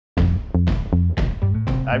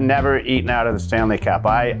I've never eaten out of the Stanley Cup.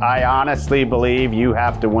 I honestly believe you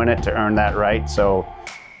have to win it to earn that right, so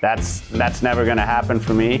that's never going to happen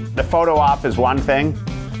for me. The photo op is one thing.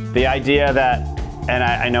 The idea that, and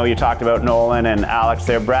I know you talked about Nolan and Alex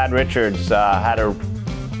there, Brad Richards had a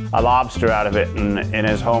lobster out of it in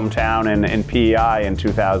his hometown in PEI in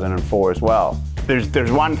 2004 as well.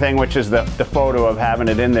 There's one thing, which is the photo of having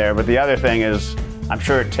it in there, but the other thing is I'm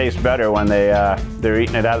sure it tastes better when they're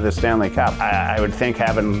eating it out of the Stanley Cup. I would think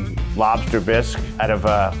having Lobster Bisque out of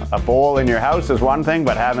a bowl in your house is one thing,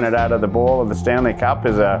 but having it out of the bowl of the Stanley Cup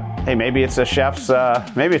is hey, maybe it's a chef's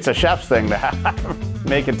thing to have,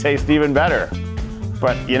 make it taste even better.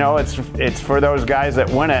 But you know, it's for those guys that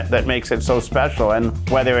win it that makes it so special. And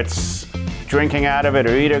whether it's drinking out of it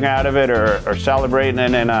or eating out of it or celebrating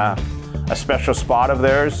it in a special spot of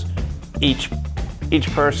theirs, each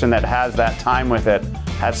person that has that time with it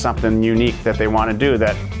has something unique that they want to do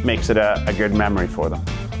that makes it a good memory for them.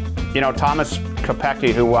 You know, Thomas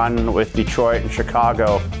Kopecky, who won with Detroit and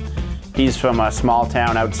Chicago, he's from a small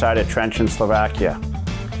town outside of Trenčín, Slovakia.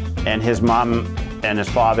 And his mom and his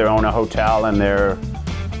father own a hotel, and they're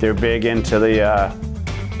big into the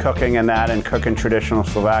cooking and that, and cooking traditional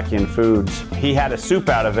Slovakian foods. He had a soup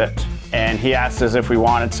out of it, and he asked us if we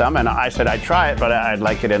wanted some, and I said I'd try it, but I'd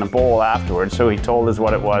like it in a bowl afterwards. So he told us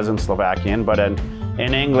what it was in Slovakian, but in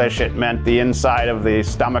English it meant the inside of the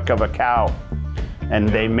stomach of a cow, and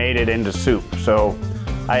they made it into soup. So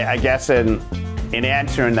I guess in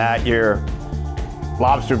answering that, your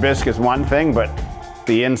Lobster Bisque is one thing, but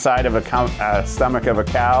the inside of a stomach of a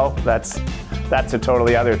cow, that's a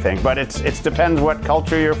totally other thing. But it depends what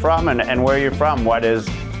culture you're from and where you're from,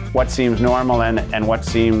 what seems normal and what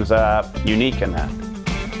seems unique in that.